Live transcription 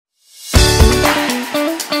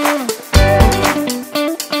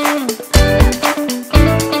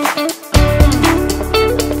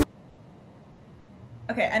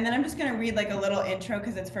read like a little intro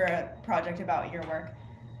because it's for a project about your work.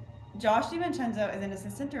 Josh DeVincenzo is an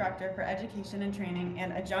assistant director for education and training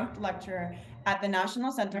and adjunct lecturer at the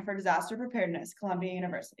National Center for Disaster Preparedness, Columbia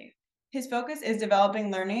University. His focus is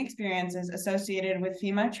developing learning experiences associated with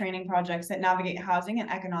FEMA training projects that navigate housing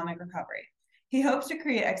and economic recovery. He hopes to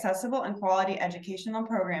create accessible and quality educational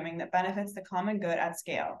programming that benefits the common good at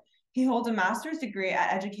scale. He holds a master's degree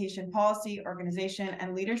at education policy, organization,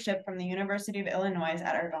 and leadership from the University of Illinois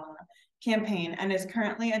at Urbana campaign and is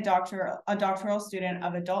currently a doctoral student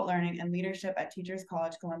of adult learning and leadership at Teachers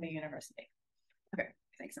College, Columbia University. Okay,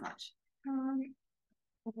 thanks so much.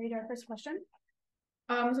 We'll read our first question.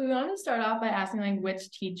 So we want to start off by asking like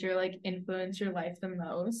which teacher like influenced your life the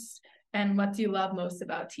most and what do you love most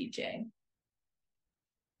about teaching?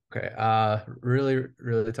 Okay, really,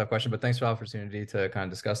 really tough question, but thanks for the opportunity to kind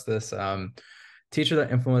of discuss this. Teacher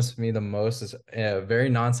that influenced me the most is a very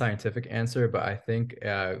non-scientific answer, but I think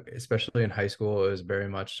especially in high school, it was very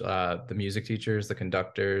much the music teachers, the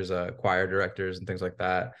conductors, choir directors, and things like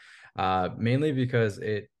that. Mainly because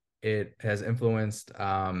it has influenced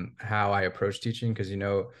how I approach teaching, because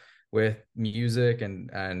with music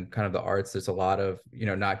and kind of the arts, there's a lot of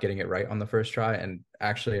not getting it right on the first try, and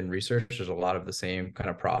actually in research there's a lot of the same kind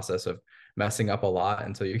of process of messing up a lot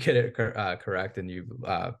until you get it correct, and you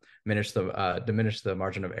diminish the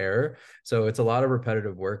margin of error. So it's a lot of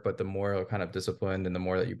repetitive work, but the more kind of disciplined and the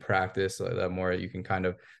more that you practice, the more you can kind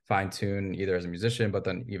of fine tune either as a musician, but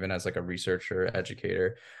then even as like a researcher,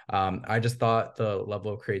 educator. I just thought the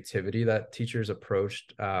level of creativity that teachers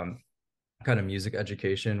approached kind of music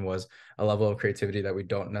education was a level of creativity that we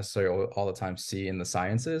don't necessarily all the time see in the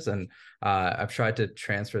sciences. And I've tried to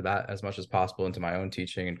transfer that as much as possible into my own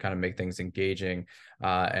teaching and kind of make things engaging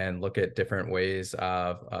and look at different ways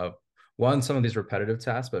of one, some of these repetitive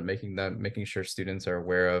tasks, but making sure students are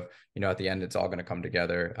aware of, at the end, it's all going to come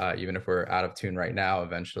together. Even if we're out of tune right now,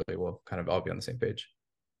 eventually we'll kind of all be on the same page.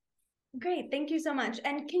 Great. Thank you so much.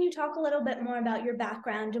 And can you talk a little bit more about your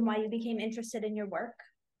background and why you became interested in your work?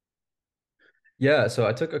 Yeah, so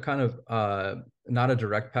I took a kind of not a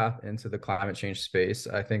direct path into the climate change space.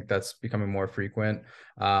 I think that's becoming more frequent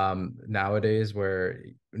nowadays, where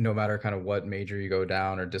no matter kind of what major you go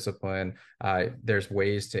down or discipline, there's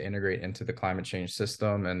ways to integrate into the climate change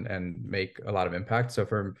system and make a lot of impact. So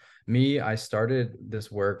for me, I started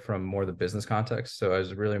this work from more the business context. So it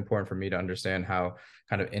was really important for me to understand how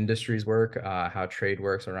kind of industries work, how trade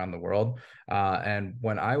works around the world. And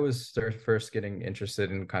when I was first getting interested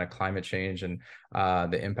in kind of climate change and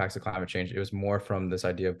the impacts of climate change, it was more from this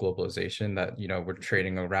idea of globalization that, we're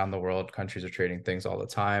trading around the world, countries are trading things all the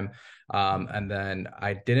time. And then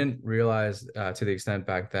I didn't realize to the extent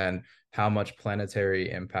back then how much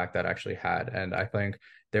planetary impact that actually had. And I think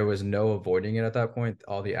there was no avoiding it at that point.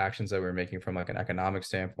 All the actions that we were making from like an economic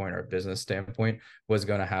standpoint or a business standpoint was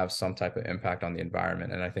going to have some type of impact on the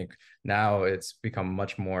environment. And I think now it's become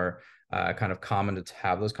much more kind of common to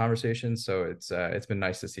have those conversations. So it's been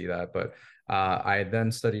nice to see that. But I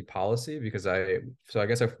then studied policy because I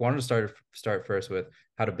guess I wanted to start first with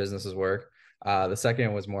how do businesses work. The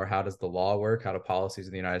second was more how does the law work? How do policies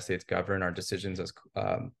in the United States govern our decisions as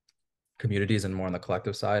communities and more on the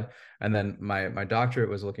collective side. And then my doctorate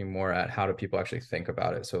was looking more at how do people actually think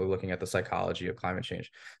about it. So looking at the psychology of climate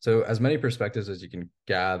change. So as many perspectives as you can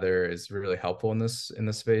gather is really helpful in this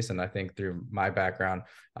space. And I think through my background,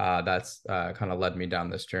 that's kind of led me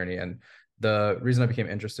down this journey. And the reason I became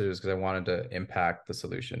interested is because I wanted to impact the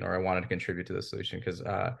solution, or I wanted to contribute to the solution, because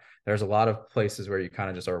there's a lot of places where you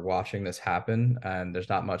kind of just are watching this happen and there's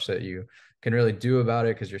not much that you can really do about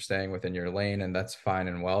it because you're staying within your lane, and that's fine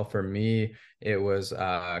and well. For me, it was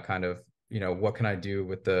kind of, what can I do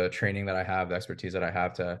with the training that I have, the expertise that I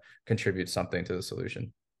have to contribute something to the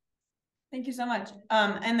solution. Thank you so much.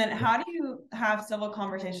 And then how do you have civil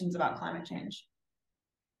conversations about climate change?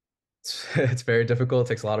 It's very difficult. It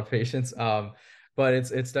takes a lot of patience. But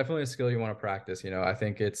it's definitely a skill you want to practice. I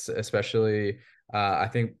think it's especially I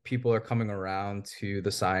think people are coming around to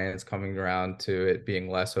the science, coming around to it being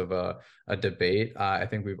less of a debate. I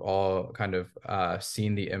think we've all kind of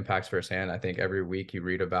seen the impacts firsthand. I think every week you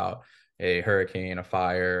read about a hurricane, a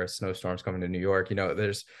fire, snowstorms coming to New York.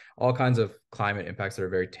 There's all kinds of climate impacts that are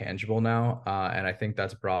very tangible now. And I think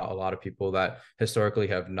that's brought a lot of people that historically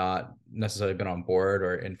have not necessarily been on board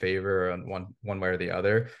or in favor on one way or the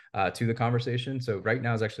other to the conversation. So right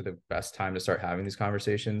now is actually the best time to start having these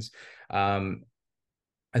conversations.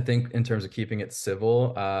 I think in terms of keeping it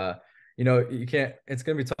civil, you can't, it's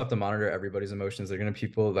going to be tough to monitor everybody's emotions. There are going to be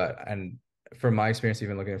people that, and from my experience,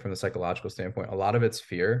 even looking from the psychological standpoint, a lot of it's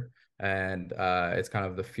fear. and it's kind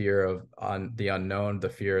of the fear of the unknown, the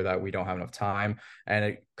fear that we don't have enough time, and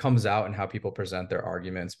it comes out in how people present their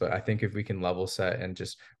arguments. But I think if we can level set and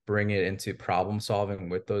just bring it into problem solving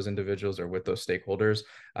with those individuals or with those stakeholders,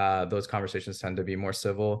 those conversations tend to be more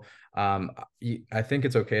civil. I think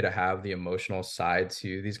it's okay to have the emotional side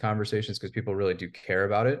to these conversations because people really do care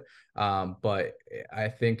about it. But I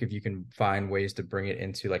think if you can find ways to bring it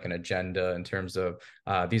into like an agenda in terms of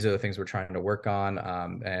these are the things we're trying to work on,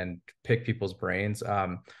 and pick people's brains.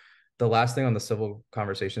 The last thing on the civil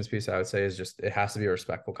conversations piece I would say is just it has to be a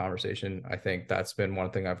respectful conversation. I think that's been one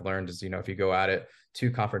thing I've learned is, if you go at it too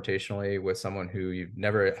confrontationally with someone who you've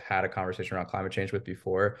never had a conversation around climate change with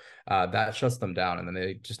before, that shuts them down and then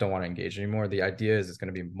they just don't want to engage anymore. The idea is it's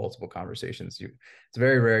going to be multiple conversations. It's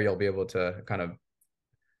very rare you'll be able to kind of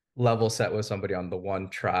level set with somebody on the one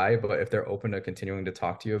try, but if they're open to continuing to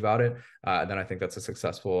talk to you about it, then I think that's a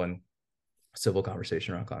successful and civil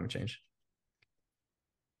conversation around climate change.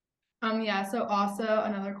 Yeah, so also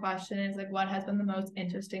another question is like, what has been the most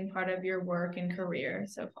interesting part of your work and career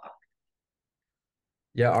so far?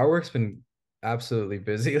 Yeah, our work's been absolutely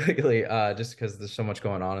busy lately, just because there's so much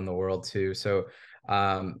going on in the world too. So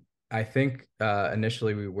I think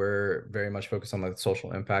initially we were very much focused on the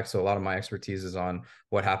social impact. So a lot of my expertise is on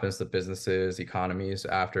what happens to businesses, economies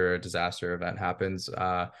after a disaster event happens,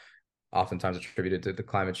 oftentimes attributed to the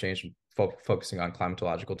climate change, focusing on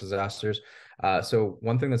climatological disasters. So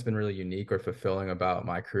one thing that's been really unique or fulfilling about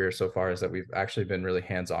my career so far is that we've actually been really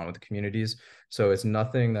hands-on with the communities. So it's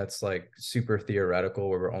nothing that's like super theoretical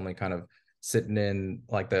where we're only kind of sitting in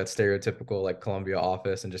like that stereotypical like Columbia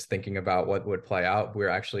office and just thinking about what would play out. We're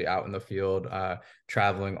actually out in the field,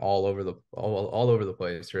 traveling all over the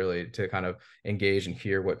place really to kind of engage and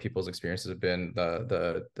hear what people's experiences have been,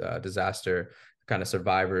 the disaster kind of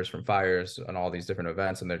survivors from fires and all these different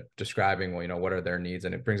events, and they're describing, well, what are their needs,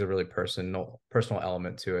 and it brings a really personal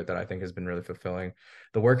element to it that I think has been really fulfilling.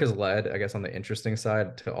 The work has led, I guess, on the interesting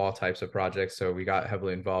side to all types of projects. So we got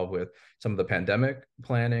heavily involved with some of the pandemic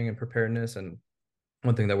planning and preparedness, and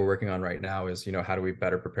one thing that we're working on right now is, how do we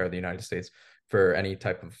better prepare the United States for any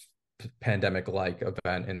type of pandemic-like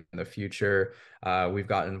event in the future. We've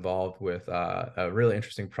gotten involved with a really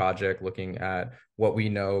interesting project looking at what we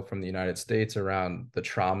know from the United States around the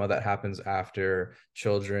trauma that happens after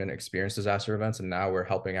children experience disaster events. And now we're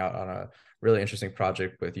helping out on a really interesting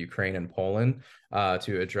project with Ukraine and Poland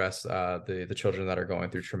to address the children that are going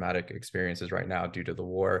through traumatic experiences right now due to the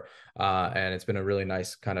war. And it's been a really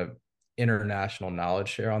nice kind of international knowledge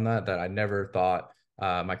share on that I never thought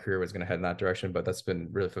my career was going to head in that direction, but that's been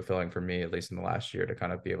really fulfilling for me, at least in the last year, to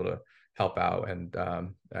kind of be able to help out and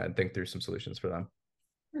think through some solutions for them.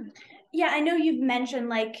 Yeah, I know you've mentioned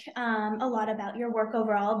like a lot about your work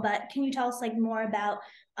overall, but can you tell us like more about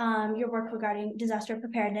your work regarding disaster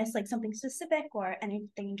preparedness, like something specific or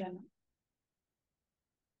anything in general?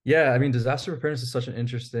 Yeah, I mean, disaster preparedness is such an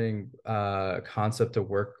interesting concept to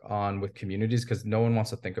work on with communities because no one wants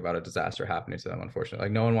to think about a disaster happening to them, unfortunately.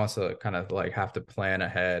 Like no one wants to kind of like have to plan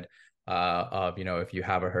ahead of, if you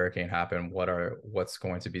have a hurricane happen, what's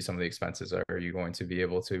going to be some of the expenses? Are you going to be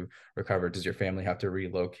able to recover? Does your family have to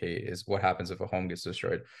relocate? What happens if a home gets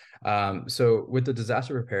destroyed? So with the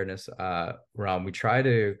disaster preparedness realm, we try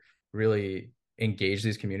to really engage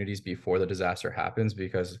these communities before the disaster happens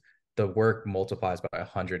because the work multiplies by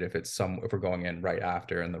 100 if we're going in right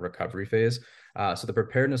after in the recovery phase. So the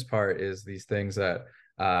preparedness part is these things that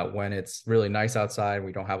when it's really nice outside,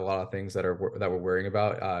 we don't have a lot of things that we're worrying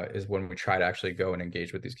about, is when we try to actually go and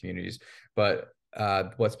engage with these communities. But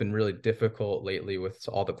what's been really difficult lately with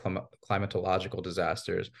all the climatological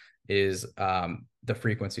disasters is the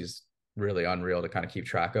frequencies really unreal to kind of keep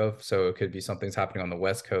track of. So it could be something's happening on the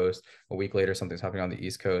West Coast, a week later something's happening on the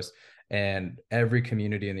East Coast, and every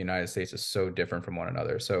community in the United States is so different from one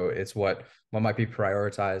another. So it's what might be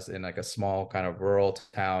prioritized in like a small kind of rural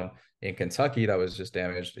town in Kentucky that was just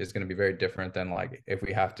damaged is going to be very different than like if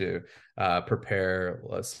we have to prepare,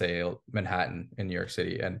 let's say, Manhattan in New York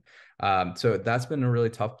City. And so that's been a really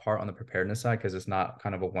tough part on the preparedness side because it's not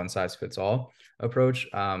kind of a one size fits all approach.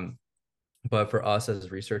 But for us as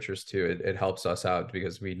researchers too, it helps us out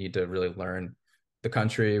because we need to really learn the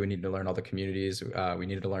country. We need to learn all the communities. We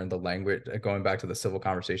need to learn the language. Going back to the civil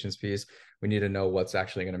conversations piece, we need to know what's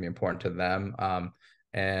actually going to be important to them.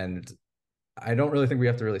 And I don't really think we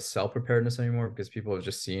have to really sell preparedness anymore because people have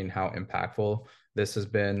just seen how impactful this has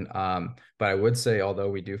been. But I would say, although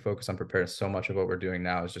we do focus on preparedness, so much of what we're doing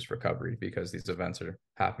now is just recovery because these events are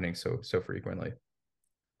happening so frequently.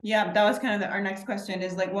 Yeah, that was kind of our next question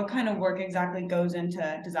is like, what kind of work exactly goes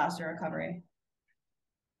into disaster recovery?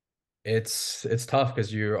 it's tough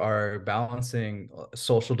because you are balancing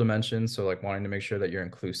social dimensions, so like wanting to make sure that you're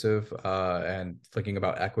inclusive and thinking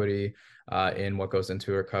about equity in what goes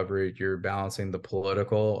into recovery. You're balancing the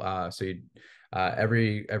political, so you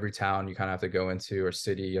every town you kind of have to go into, or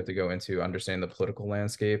city you have to go into, understand the political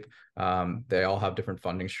landscape. They all have different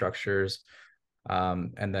funding structures.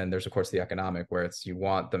 And then there's, of course, the economic, where it's you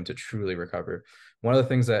want them to truly recover. One of the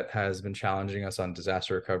things that has been challenging us on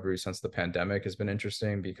disaster recovery since the pandemic has been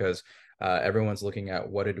interesting, because everyone's looking at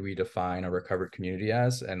what did we define a recovered community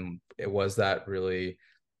as, and it was that really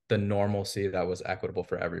the normalcy that was equitable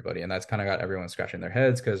for everybody. And that's kind of got everyone scratching their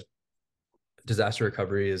heads, because disaster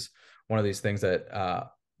recovery is one of these things that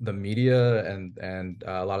the media and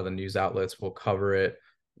a lot of the news outlets will cover it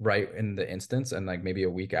right in the instance, and like maybe a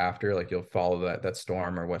week after, like you'll follow that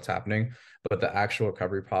storm or what's happening, but the actual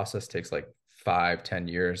recovery process takes like 5-10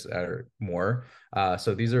 years or more.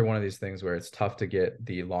 So these are one of these things where it's tough to get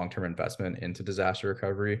the long-term investment into disaster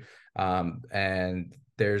recovery. And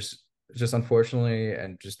there's just, unfortunately,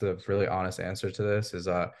 and just the really honest answer to this is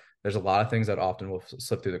there's a lot of things that often will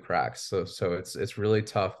slip through the cracks. So it's really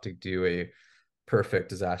tough to do a perfect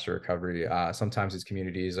disaster recovery. Sometimes these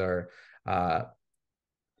communities are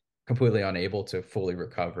completely unable to fully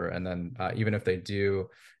recover. And then even if they do,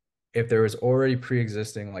 if there was already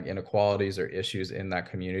pre-existing like inequalities or issues in that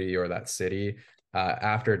community or that city,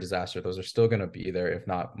 after a disaster, those are still going to be there, if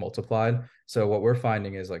not multiplied. So what we're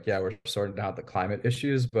finding is like, yeah, we're sorting out the climate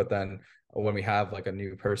issues, but then when we have like a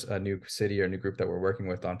new city or a new group that we're working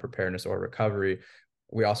with on preparedness or recovery,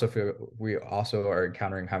 we also are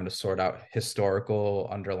encountering having to sort out historical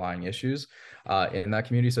underlying issues in that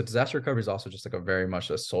community. So disaster recovery is also just like a very much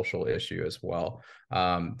a social issue as well.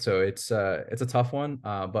 So it's a tough one,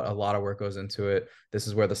 but a lot of work goes into it. This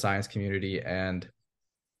is where the science community and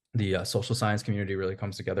the social science community really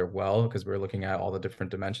comes together well, because we're looking at all the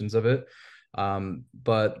different dimensions of it.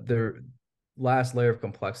 But the last layer of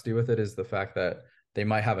complexity with it is the fact that they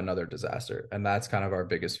might have another disaster. And that's kind of our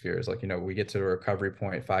biggest fear is like, we get to a recovery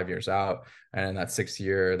point 5 years out, and in that 6th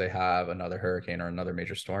year, they have another hurricane or another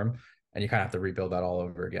major storm, and you kind of have to rebuild that all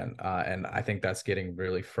over again. And I think that's getting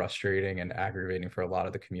really frustrating and aggravating for a lot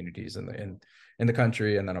of the communities in the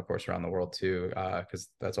country. And then of course around the world too, because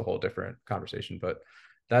that's a whole different conversation. But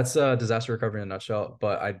that's disaster recovery in a nutshell.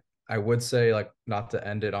 But I would say, like, not to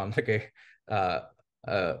end it on like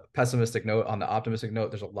a pessimistic note, on the optimistic note,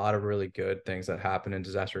 there's a lot of really good things that happen in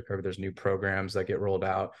disaster recovery. There's new programs that get rolled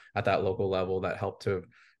out at that local level that help to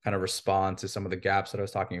kind of respond to some of the gaps that I was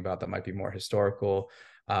talking about that might be more historical.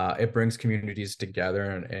 It brings communities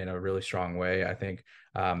together in a really strong way. I think,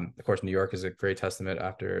 of course, New York is a great testament.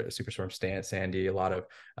 After Superstorm Sandy, a lot of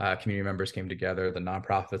community members came together, the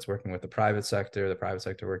nonprofits working with the private sector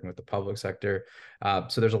working with the public sector.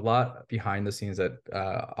 So there's a lot behind the scenes that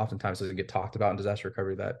oftentimes doesn't get talked about in disaster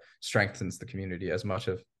recovery that strengthens the community as much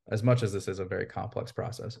as this is a very complex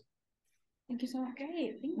process. Thank you so much.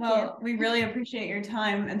 Great. Thank Well, we really appreciate your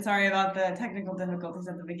time, and sorry about the technical difficulties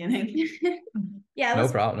at the beginning. Yeah, No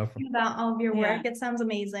problem. About all of your work. It sounds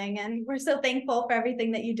amazing, and we're so thankful for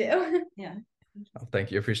everything that you do. Yeah. Oh,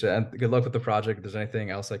 thank you. Appreciate it. And good luck with the project. If there's anything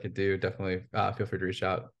else I could do, definitely feel free to reach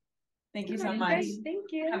out. Thank you so much. Great.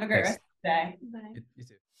 Thank you. Have a great rest of the day. Bye. You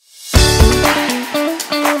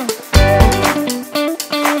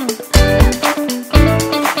too.